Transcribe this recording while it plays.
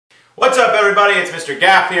everybody, it's Mr.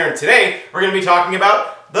 Gaff here, and today we're going to be talking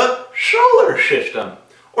about the solar system.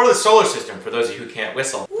 Or the solar system, for those of you who can't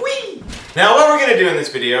whistle. Whee! Now what we're going to do in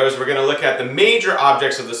this video is we're going to look at the major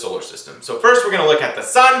objects of the solar system. So first we're going to look at the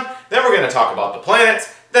sun, then we're going to talk about the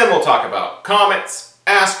planets, then we'll talk about comets,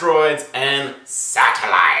 asteroids, and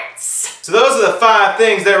satellites. So those are the 5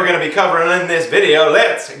 things that we're going to be covering in this video.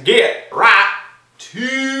 Let's get right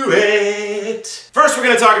to it. First we're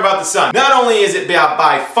going to talk about the sun. Not only is it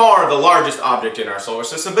by far the largest object in our solar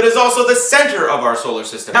system, but it's also the center of our solar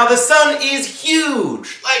system. Now the sun is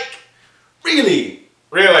huge. Like, really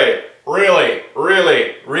big.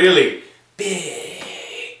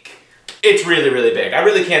 It's really big. I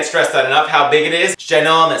really can't stress that enough, how big it is. It's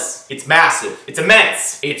ginormous. It's massive. It's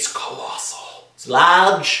immense. It's colossal. It's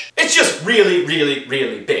large. It's just really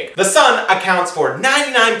big. The sun accounts for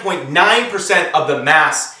 99.9% of the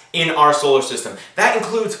mass in our solar system. That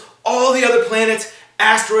includes all the other planets,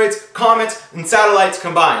 asteroids, comets, and satellites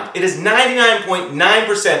combined. It is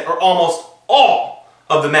 99.9% or almost all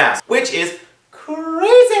of the mass, which is crazy.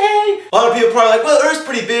 A lot of people are probably like, well, Earth's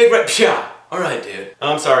pretty big, right? Yeah. Alright, dude.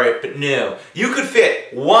 I'm sorry, but no. You could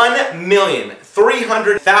fit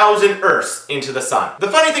 1,300,000 Earths into the sun.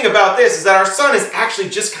 The funny thing about this is that our sun is actually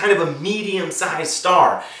just kind of a medium-sized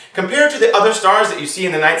star. Compared to the other stars that you see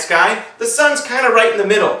in the night sky, the sun's kind of right in the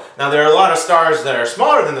middle. Now there are a lot of stars that are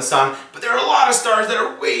smaller than the sun, but there are a lot of stars that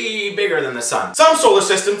are way bigger than the sun. Some solar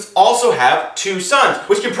systems also have 2 suns,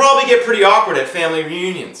 which can probably get pretty awkward at family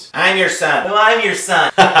reunions. I'm your son. Well, I'm your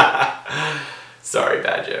son. Sorry,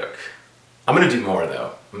 bad joke. I'm gonna do more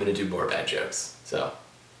though. I'm gonna do more bad jokes, so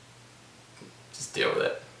just deal with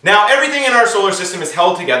it. Now, everything in our solar system is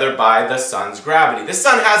held together by the sun's gravity. The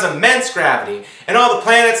sun has immense gravity, and all the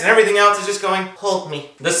planets and everything else is just going, hold me.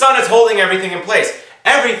 The sun is holding everything in place.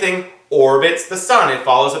 Everything orbits the sun. It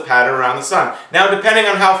follows a pattern around the sun. Now, depending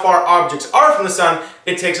on how far objects are from the sun,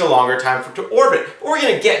 it takes a longer time for it to orbit. But we're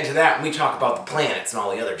going to get into that when we talk about the planets and all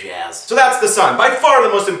the other jazz. So that's the sun, by far the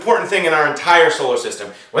most important thing in our entire solar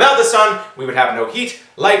system. Without the sun, we would have no heat,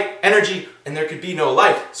 light, energy, and there could be no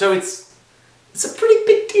life. So it's a pretty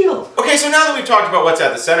big deal. Okay, so now that we've talked about what's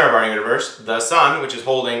at the center of our universe, the sun, which is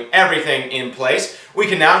holding everything in place, we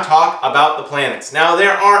can now talk about the planets. Now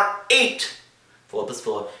there are 8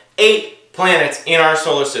 planets in our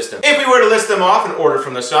solar system. If we were to list them off in order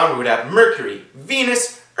from the sun, we would have Mercury,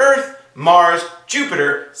 Venus, Earth, Mars,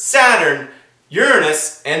 Jupiter, Saturn,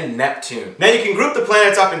 Uranus, and Neptune. Now you can group the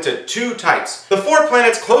planets up into 2 types. The 4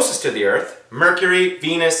 planets closest to the Earth, Mercury,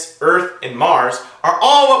 Venus, Earth, and Mars, are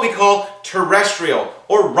all what we call terrestrial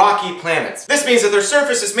or rocky planets. This means that their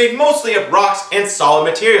surface is made mostly of rocks and solid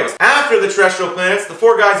materials. After the terrestrial planets, the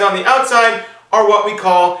 4 guys on the outside are what we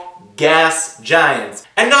call gas giants.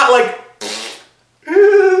 And not like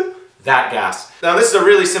that gas. Now this is a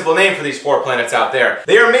really simple name for these 4 planets out there.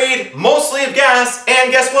 They are made mostly of gas,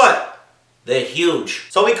 and guess what? They're huge.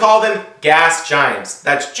 So we call them gas giants.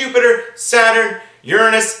 That's Jupiter, Saturn,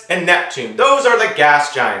 Uranus, and Neptune. Those are the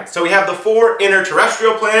gas giants. So we have the 4 inner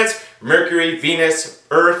terrestrial planets, Mercury, Venus,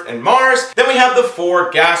 Earth, and Mars. Then we have the 4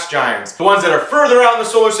 gas giants. The ones that are further out in the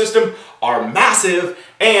solar system are massive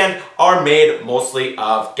and are made mostly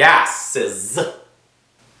of gases.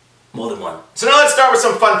 More than one. So now let's start with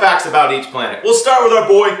some fun facts about each planet. We'll start with our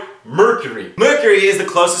boy, Mercury. Mercury is the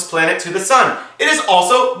closest planet to the sun. It is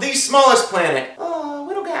also the smallest planet. Oh,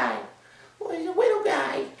 little guy. Little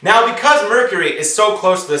guy. Now, because Mercury is so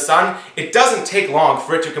close to the sun, it doesn't take long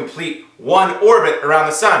for it to complete one orbit around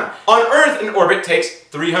the sun. On Earth, an orbit takes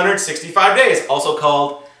 365 days, also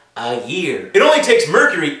called a year. It only takes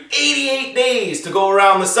Mercury 88 days to go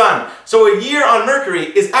around the sun. So a year on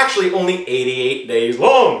Mercury is actually only 88 days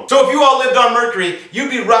long. So if you all lived on Mercury, you'd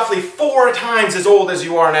be roughly 4 times as old as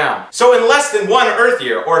you are now. So in less than 1 Earth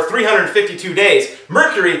year, or 352 days,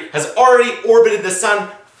 Mercury has already orbited the sun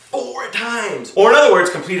 4 times. Or in other words,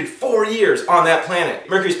 completed 4 years on that planet.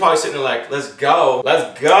 Mercury's probably sitting there like, let's go.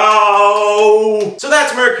 Let's go. So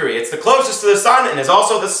that's Mercury. It's the closest to the sun and is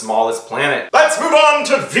also the smallest planet. Let's move on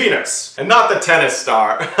to Venus. And not the tennis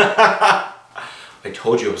star. I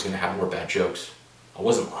told you I was going to have more bad jokes. I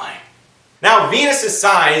wasn't lying. Now, Venus's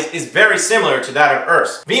size is very similar to that of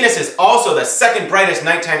Earth's. Venus is also the 2nd brightest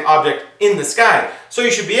nighttime object in the sky. So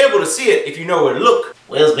you should be able to see it if you know where to look.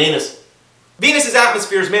 Where's Venus? Venus's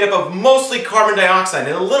atmosphere is made up of mostly carbon dioxide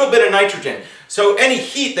and a little bit of nitrogen. So any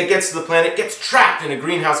heat that gets to the planet gets trapped in a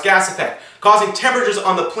greenhouse gas effect, causing temperatures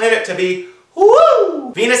on the planet to be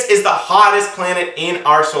woo! Venus is the hottest planet in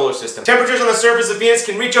our solar system. Temperatures on the surface of Venus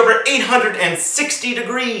can reach over 860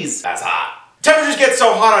 degrees. That's hot. Temperatures get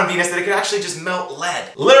so hot on Venus that it can actually just melt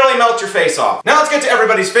lead. Literally melt your face off. Now let's get to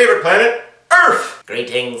everybody's favorite planet, Earth!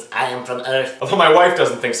 Greetings, I am from Earth. Although my wife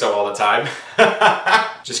doesn't think so all the time.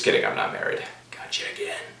 Just kidding, I'm not married. Gotcha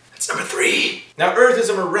again. That's number 3. Now, Earth is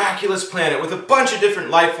a miraculous planet with a bunch of different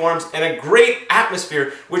life forms and a great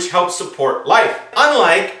atmosphere which helps support life.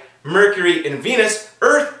 Unlike Mercury and Venus,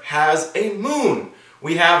 Earth has a moon.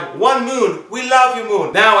 We have one moon. We love you,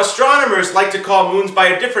 moon. Now, astronomers like to call moons by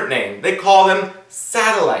a different name. They call them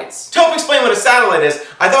satellites. To help explain what a satellite is,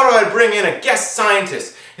 I thought I'd bring in a guest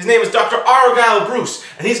scientist. His name is Dr. Argyle Bruce,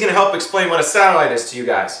 and he's going to help explain what a satellite is to you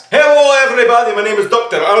guys. Hello everybody, my name is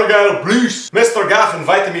Dr. Argyle Bruce. Mr. Gaff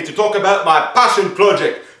invited me to talk about my passion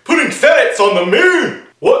project, putting ferrets on the moon.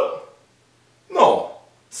 What? No.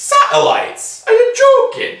 Satellites? Are you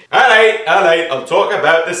joking? Alright, I'll talk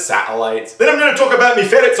about the satellites. Then I'm going to talk about me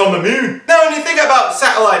ferrets on the moon. Now when you think about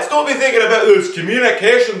satellites, don't be thinking about those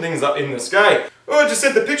communication things up in the sky. Oh, I just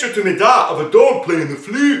sent the picture to me dad of a dog playing the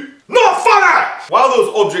flute. Not funny! While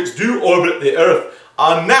those objects do orbit the Earth,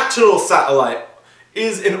 a natural satellite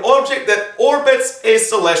is an object that orbits a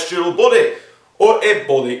celestial body, or a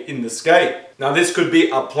body in the sky. Now this could be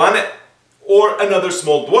a planet, or another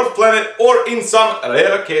small dwarf planet, or in some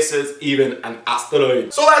rare cases, even an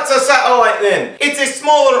asteroid. So that's a satellite then. It's a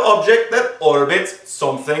smaller object that orbits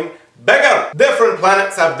something bigger. Different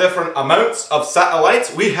planets have different amounts of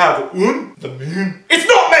satellites. We have the moon. It's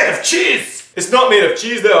not made of cheese! It's not made of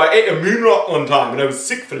cheese though. I ate a moon rock one time and I was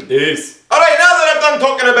sick for days. Alright, now that I've done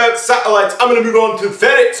talking about satellites, I'm going to move on to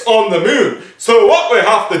ferrets on the moon. So what we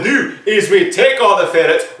have to do is we take all the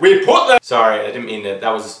ferrets, we put them... Sorry, I didn't mean that.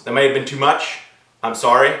 That might have been too much. I'm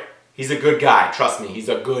sorry. He's a good guy. Trust me, he's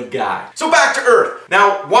a good guy. So back to Earth.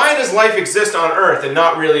 Now, why does life exist on Earth and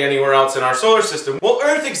not really anywhere else in our solar system? Well,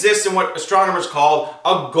 Earth exists in what astronomers call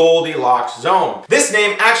a Goldilocks zone. This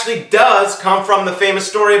name actually does come from the famous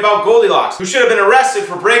story about Goldilocks, who should have been arrested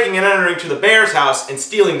for breaking and entering to the bear's house and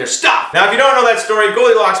stealing their stuff. Now, if you don't know that story,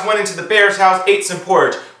 Goldilocks went into the bear's house, ate some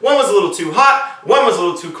porridge. One was a little too hot, one was a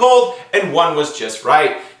little too cold, and one was just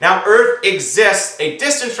right. Now, Earth exists a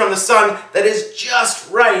distance from the sun that is just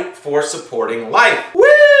right for supporting life.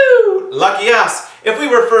 Woo! Lucky us. If we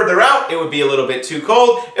were further out, it would be a little bit too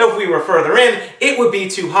cold. If we were further in, it would be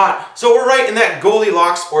too hot. So we're right in that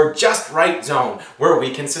Goldilocks or just right zone where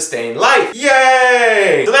we can sustain life.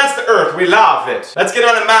 Yay! So that's the Earth. We love it. Let's get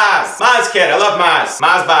on to Mars. Mars, kid. I love Mars.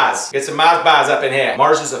 Mars bars. Get some Mars bars up in here.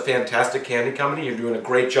 Mars is a fantastic candy company. You're doing a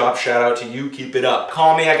great job. Shout out to you. Keep it up.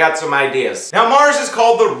 Call me. I got some ideas. Now, Mars is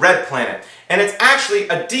called the red planet, and it's actually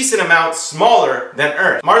a decent amount smaller than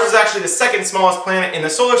Earth. Mars is actually the second smallest planet in the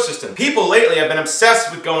solar system. People lately have been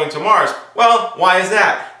obsessed with going to Mars. Well, why is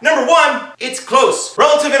that? Number one, it's close.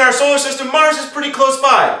 Relative in our solar system, Mars is pretty close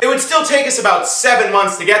by. It would still take us about 7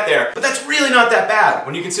 months to get there, but that's really not that bad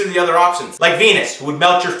when you consider the other options, like Venus, who would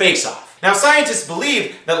melt your face off. Now, scientists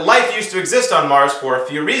believe that life used to exist on Mars for a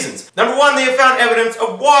few reasons. Number one, they have found evidence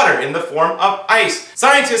of water in the form of ice.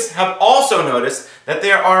 Scientists have also noticed that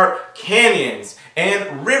there are canyons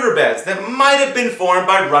and riverbeds that might have been formed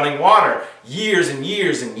by running water years and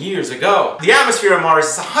years and years ago. The atmosphere of Mars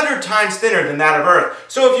is 100 times thinner than that of Earth,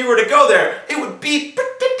 so if you were to go there, it would be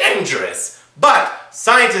pretty dangerous. But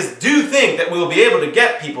scientists do think that we'll be able to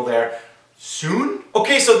get people there soon?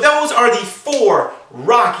 Okay, so those are the 4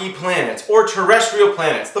 rocky planets, or terrestrial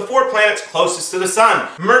planets. The 4 planets closest to the Sun: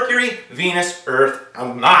 Mercury, Venus, Earth,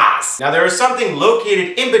 and Mars. Now there is something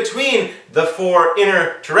located in between the 4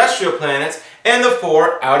 inner terrestrial planets and the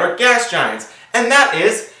 4 outer gas giants, and that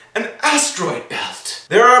is an asteroid belt.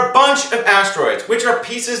 There are a bunch of asteroids, which are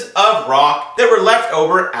pieces of rock that were left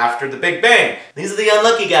over after the Big Bang. These are the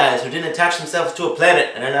unlucky guys who didn't attach themselves to a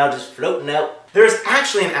planet and are now just floating out. There is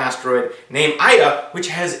actually an asteroid named Ida, which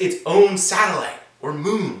has its own satellite, or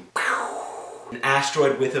moon. An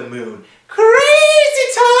asteroid with a moon. Crazy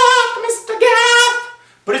talk, Mr. Gaff!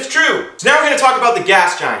 But it's true. So now we're going to talk about the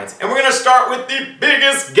gas giants, and we're going to start with the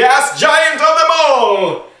biggest gas giant of them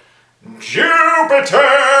all,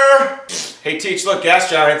 Jupiter! Hey Teach, look, gas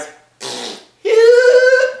giants.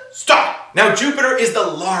 Stop! Now Jupiter is the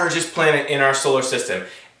largest planet in our solar system,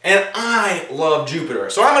 and I love Jupiter.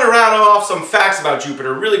 So I'm going to rattle off some facts about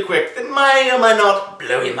Jupiter really quick that might or might not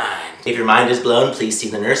blow your mind. If your mind is blown, please see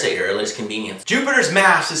the nurse at your earliest convenience. Jupiter's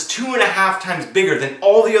mass is 2.5 times bigger than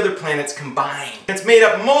all the other planets combined. It's made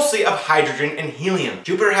up mostly of hydrogen and helium.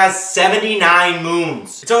 Jupiter has 79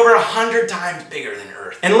 moons. It's over 100 times bigger than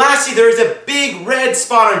Earth. And lastly, there is a big red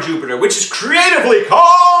spot on Jupiter, which is creatively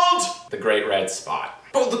called the Great Red Spot.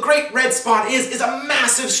 But what the Great Red Spot is a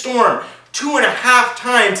massive storm, 2.5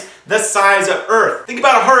 times the size of Earth. Think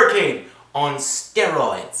about a hurricane on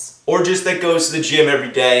steroids. or just that goes to the gym every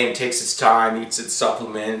day and takes its time, eats its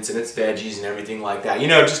supplements and its veggies and everything like that. You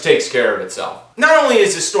know, it just takes care of itself. Not only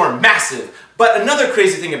is this storm massive, but another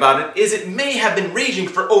crazy thing about it is it may have been raging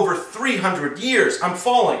for over 300 years. I'm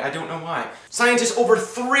falling, I don't know why. Scientists over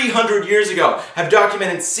 300 years ago have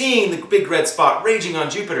documented seeing the big red spot raging on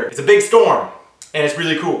Jupiter. It's a big storm. And it's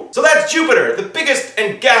really cool. So that's Jupiter, the biggest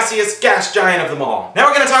and gaseous gas giant of them all. Now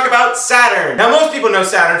we're gonna talk about Saturn. Now most people know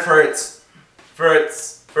Saturn for its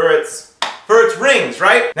rings,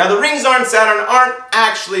 right? Now the rings on Saturn aren't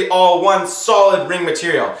actually all one solid ring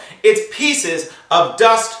material. It's pieces of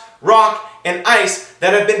dust, rock, and ice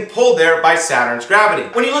that have been pulled there by Saturn's gravity.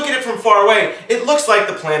 When you look at it from far away, it looks like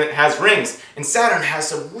the planet has rings, and Saturn has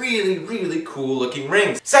some really, really cool looking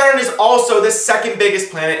rings. Saturn is also the second biggest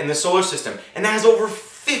planet in the solar system, and has over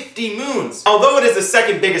 50 moons. Although it is the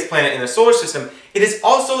second biggest planet in the solar system, it is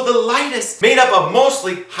also the lightest, made up of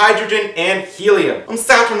mostly hydrogen and helium. I'm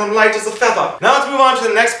Saturn, I'm light as a feather. Now let's move on to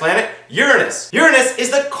the next planet, Uranus. Uranus is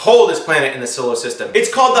the coldest planet in the solar system.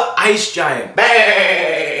 It's called the ice giant.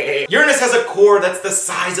 Uranus has a core that's the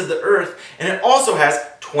size of the Earth, and it also has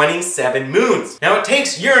 27 moons. Now it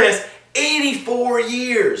takes Uranus 84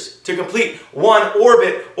 years to complete one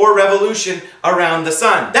orbit or revolution around the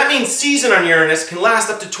sun. That means season on Uranus can last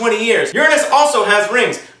up to 20 years. Uranus also has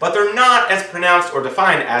rings, but they're not as pronounced or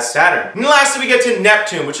defined as Saturn. And lastly, we get to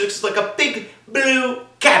Neptune, which looks like a big blue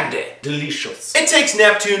candy. Delicious. It takes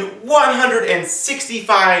Neptune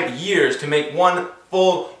 165 years to make one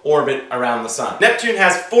full orbit around the sun. Neptune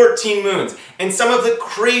has 14 moons and some of the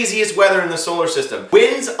craziest weather in the solar system.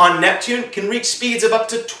 Winds on Neptune can reach speeds of up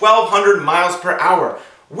to 1,200 miles per hour,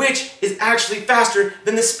 which is actually faster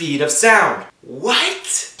than the speed of sound. What?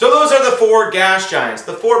 So those are the four gas giants,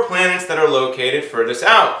 the four planets that are located furthest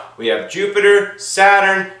out. We have Jupiter,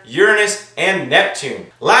 Saturn, Uranus, and Neptune.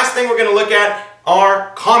 Last thing we're going to look at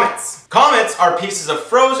are comets. Comets are pieces of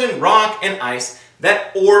frozen rock and ice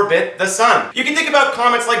that orbit the sun. You can think about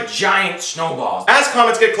comets like giant snowballs. As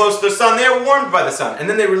comets get close to the sun, they are warmed by the sun, and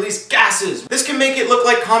then they release gases. This can make it look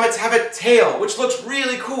like comets have a tail, which looks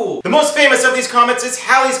really cool. The most famous of these comets is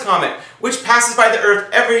Halley's Comet, which passes by the Earth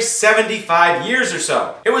every 75 years or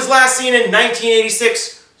so. It was last seen in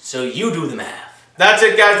 1986, so you do the math. That's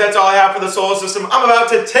it, guys. That's all I have for the solar system. I'm about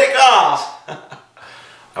to take off.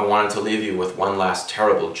 I wanted to leave you with one last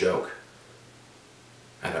terrible joke,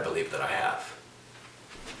 and I believe that I have.